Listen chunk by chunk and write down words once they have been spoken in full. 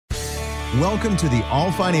Welcome to the All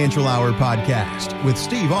Financial Hour podcast with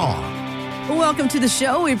Steve All. Welcome to the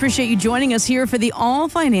show. We appreciate you joining us here for the All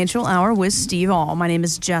Financial Hour with Steve All. My name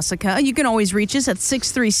is Jessica. You can always reach us at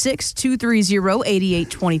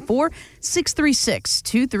 636-230-8824,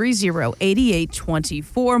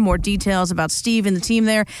 636-230-8824. More details about Steve and the team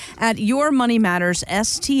there at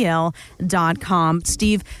yourmoneymattersstl.com.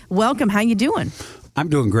 Steve, welcome. How you doing? I'm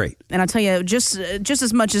doing great. And I'll tell you, just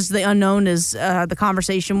as much as the unknown is the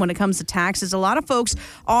conversation when it comes to taxes, a lot of folks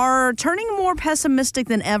are turning more pessimistic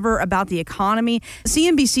than ever about the economy.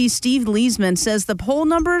 CNBC's Steve Leisman says the poll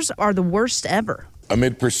numbers are the worst ever.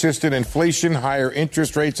 Amid persistent inflation, higher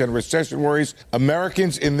interest rates, and recession worries,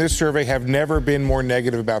 Americans in this survey have never been more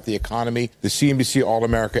negative about the economy. The CNBC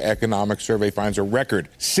All-America Economic Survey finds a record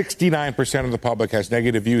 69% of the public has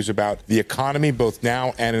negative views about the economy, both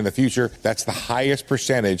now and in the future. That's the highest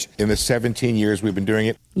percentage in the 17 years we've been doing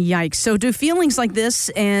it. Yikes. So do feelings like this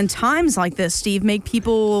and times like this, Steve, make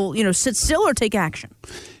people, sit still or take action?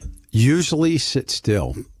 Usually sit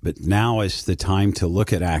still, but now is the time to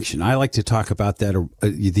look at action. I like to talk about that,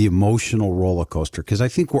 the emotional roller coaster, because I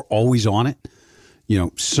think we're always on it,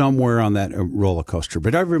 somewhere on that roller coaster.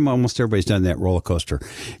 But almost everybody's done that roller coaster,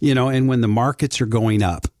 and when the markets are going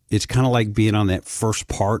up, it's kind of like being on that first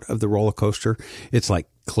part of the roller coaster. It's like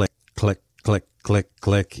click, click, click, click,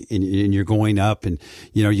 click, and you're going up and,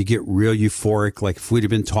 you get real euphoric. Like if we'd have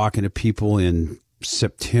been talking to people in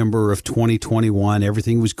September of 2021,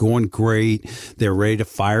 everything was going great. They're ready to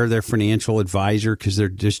fire their financial advisor because they're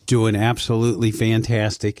just doing absolutely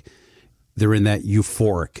fantastic. They're in that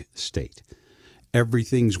euphoric state.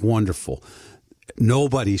 Everything's wonderful.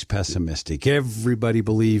 Nobody's pessimistic. Everybody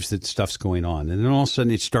believes that stuff's going on. And then all of a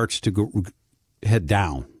sudden it starts to head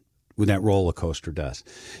down when that roller coaster does.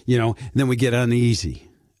 And then we get uneasy.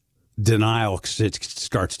 Denial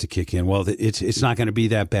starts to kick in. Well, it's not going to be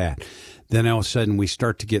that bad. Then all of a sudden we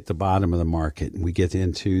start to get the bottom of the market and we get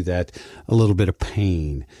into that a little bit of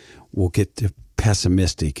pain. We'll get to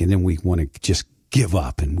pessimistic and then we want to just give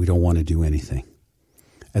up and we don't want to do anything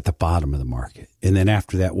at the bottom of the market. And then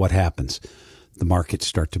after that, what happens? The markets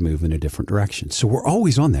start to move in a different direction. So we're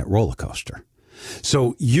always on that roller coaster.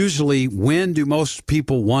 So usually when do most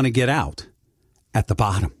people want to get out? At the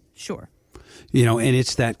bottom. Sure. And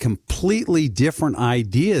it's that completely different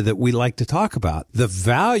idea that we like to talk about. The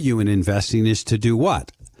value in investing is to do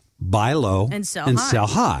what? Buy low and sell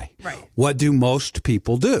high. Right. What do most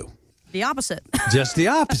people do? The opposite. Just the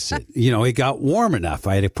opposite. It got warm enough.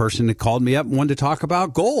 I had a person that called me up and wanted to talk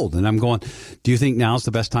about gold. And I'm going, do you think now's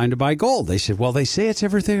the best time to buy gold? They said, well, they say it's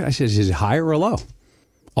everything. I said, is it high or low?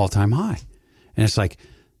 All-time high. And it's like,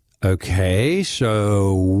 okay,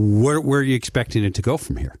 so where are you expecting it to go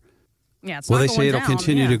from here? Yeah, it's well, not they going say it'll down,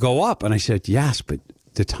 continue to go up. And I said, yes, but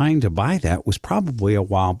the time to buy that was probably a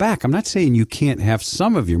while back. I'm not saying you can't have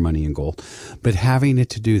some of your money in gold, but having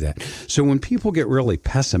it to do that. So when people get really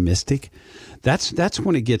pessimistic, that's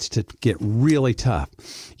when it gets to get really tough.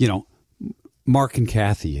 Mark and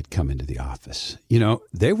Kathy had come into the office.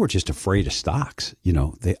 They were just afraid of stocks.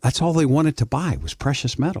 That's all they wanted to buy was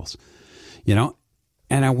precious metals.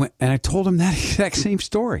 And I went and I told him that exact same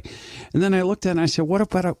story. And then I looked at it and I said, what if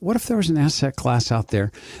there was an asset class out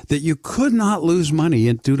there that you could not lose money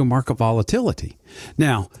in due to market volatility?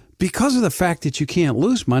 Now, because of the fact that you can't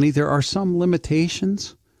lose money, there are some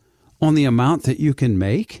limitations on the amount that you can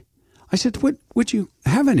make. I said, would you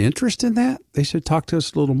have an interest in that? They said, talk to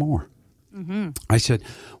us a little more. Mm-hmm. I said,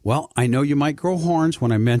 well, I know you might grow horns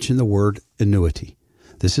when I mention the word annuity.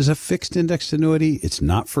 This is a fixed index annuity. It's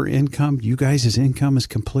not for income. You guys' income is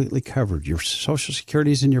completely covered. Your Social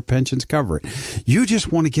Securities and your pensions cover it. You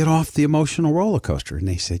just want to get off the emotional roller coaster. And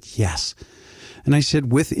they said, yes. And I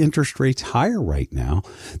said, with interest rates higher right now,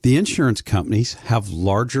 the insurance companies have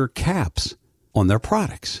larger caps on their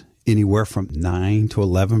products, anywhere from 9 to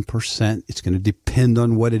 11%. It's going to depend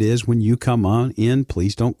on what it is when you come on in.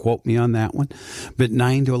 Please don't quote me on that one. But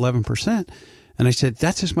 9 to 11%. And I said,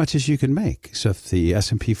 that's as much as you can make. So if the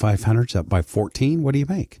S&P 500's up by 14, what do you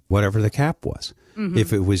make? Whatever the cap was. Mm-hmm.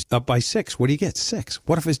 If it was up by 6, what do you get? 6.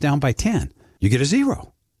 What if it's down by 10? You get a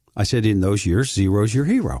 0. I said, in those years, 0's your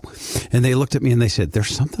hero. And they looked at me and they said, there's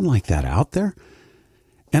something like that out there?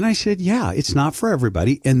 And I said, yeah, it's not for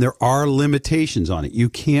everybody. And there are limitations on it. You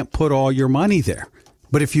can't put all your money there.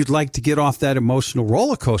 But if you'd like to get off that emotional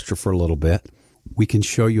roller coaster for a little bit, we can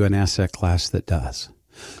show you an asset class that does.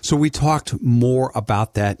 So we talked more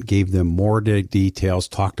about that, gave them more details,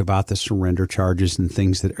 talked about the surrender charges and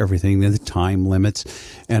things that everything, the time limits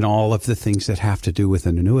and all of the things that have to do with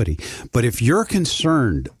an annuity. But if you're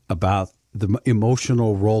concerned about the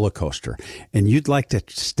emotional roller coaster and you'd like to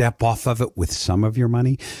step off of it with some of your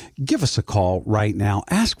money, give us a call right now.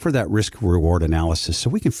 Ask for that risk reward analysis so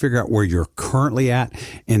we can figure out where you're currently at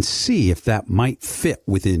and see if that might fit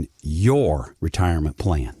within your retirement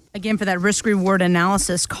plan. Again, for that risk reward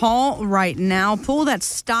analysis, call right now. Pull that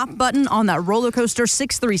stop button on that roller coaster,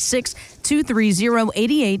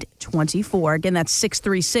 636-230-8824. Again, that's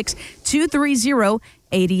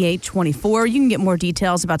 636-230-8824. You can get more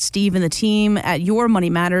details about Steve and the team at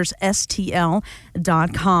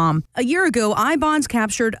yourmoneymattersstl.com. A year ago, I-bonds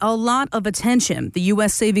captured a lot of attention. The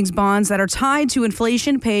U.S. savings bonds that are tied to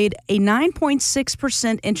inflation paid a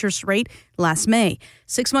 9.6% interest rate last May.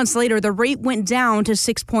 6 months later, the rate went down to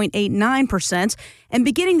 6.89%. And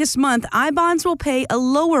beginning this month, I-bonds will pay a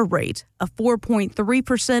lower rate of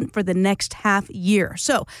 4.3% for the next half year.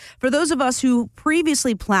 So for those of us who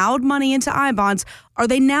previously plowed money into I-bonds, are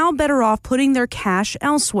they now better off putting their cash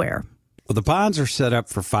elsewhere? Well, the bonds are set up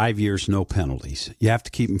for 5 years, no penalties. You have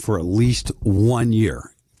to keep them for at least 1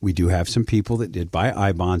 year. We do have some people that did buy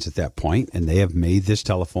I-bonds at that point, and they have made this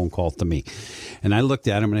telephone call to me. And I looked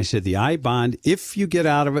at them and I said, the I-bond, if you get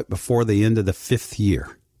out of it before the end of the 5th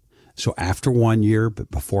year, so after 1 year, but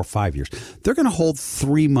before 5 years, they're going to hold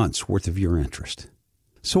 3 months worth of your interest.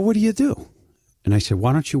 So what do you do? And I said,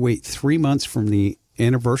 why don't you wait 3 months from the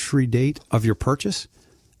anniversary date of your purchase,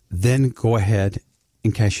 then go ahead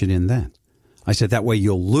and cash it in then. I said, that way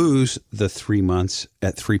you'll lose the 3 months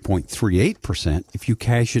at 3.38%. If you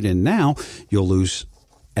cash it in now, you'll lose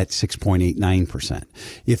at 6.89%.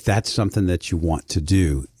 If that's something that you want to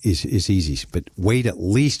do, is easy. But wait at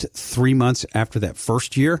least 3 months after that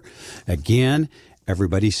first year. Again,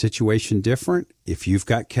 everybody's situation different. If you've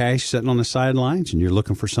got cash sitting on the sidelines and you're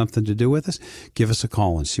looking for something to do with us, give us a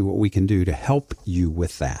call and see what we can do to help you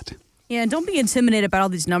with that. Yeah, and don't be intimidated about all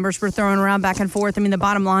these numbers we're throwing around back and forth. I mean, the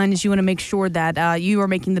bottom line is you want to make sure that you are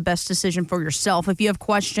making the best decision for yourself. If you have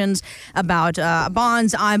questions about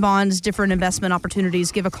bonds, I-bonds, different investment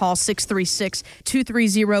opportunities, give a call,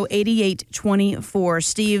 636-230-8824.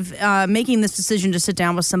 Steve, making this decision to sit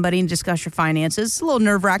down with somebody and discuss your finances, it's a little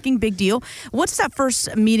nerve-wracking, big deal. What's that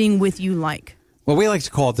first meeting with you like? Well, we like to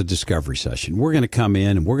call it the discovery session. We're going to come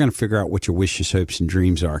in and we're going to figure out what your wishes, hopes, and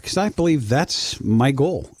dreams are, because I believe that's my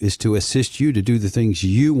goal, is to assist you to do the things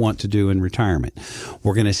you want to do in retirement.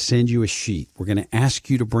 We're going to send you a sheet. We're going to ask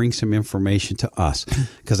you to bring some information to us,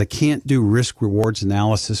 because I can't do risk rewards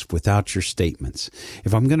analysis without your statements.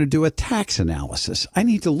 If I'm going to do a tax analysis, I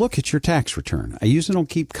need to look at your tax return. I usually don't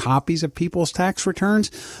keep copies of people's tax returns,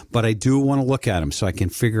 but I do want to look at them so I can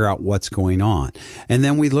figure out what's going on. And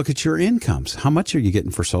then we look at your incomes. How much are you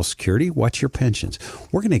getting for Social Security? What's your pensions?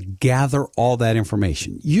 We're going to gather all that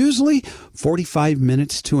information, usually 45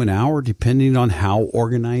 minutes to an hour, depending on how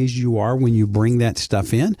organized you are when you bring that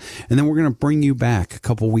stuff in. And then we're going to bring you back a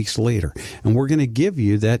couple weeks later, and we're going to give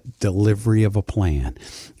you that delivery of a plan.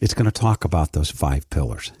 It's going to talk about those 5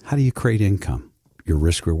 pillars. How do you create income? Your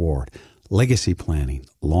risk reward. Legacy planning,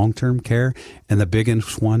 long-term care, and the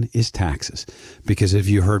biggest one is taxes. Because if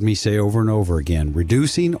you heard me say over and over again,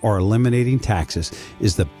 reducing or eliminating taxes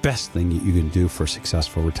is the best thing that you can do for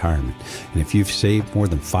successful retirement. And if you've saved more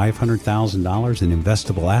than $500,000 in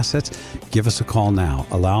investable assets, give us a call now.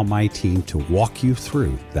 Allow my team to walk you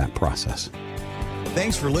through that process.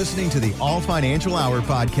 Thanks for listening to the All Financial Hour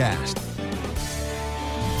podcast.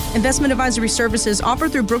 Investment advisory services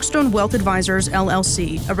offered through Brookstone Wealth Advisors,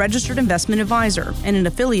 LLC, a registered investment advisor and an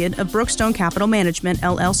affiliate of Brookstone Capital Management,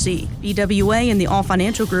 LLC. BWA and the All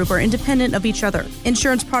Financial Group are independent of each other.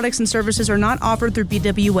 Insurance products and services are not offered through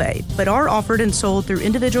BWA, but are offered and sold through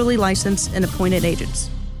individually licensed and appointed agents.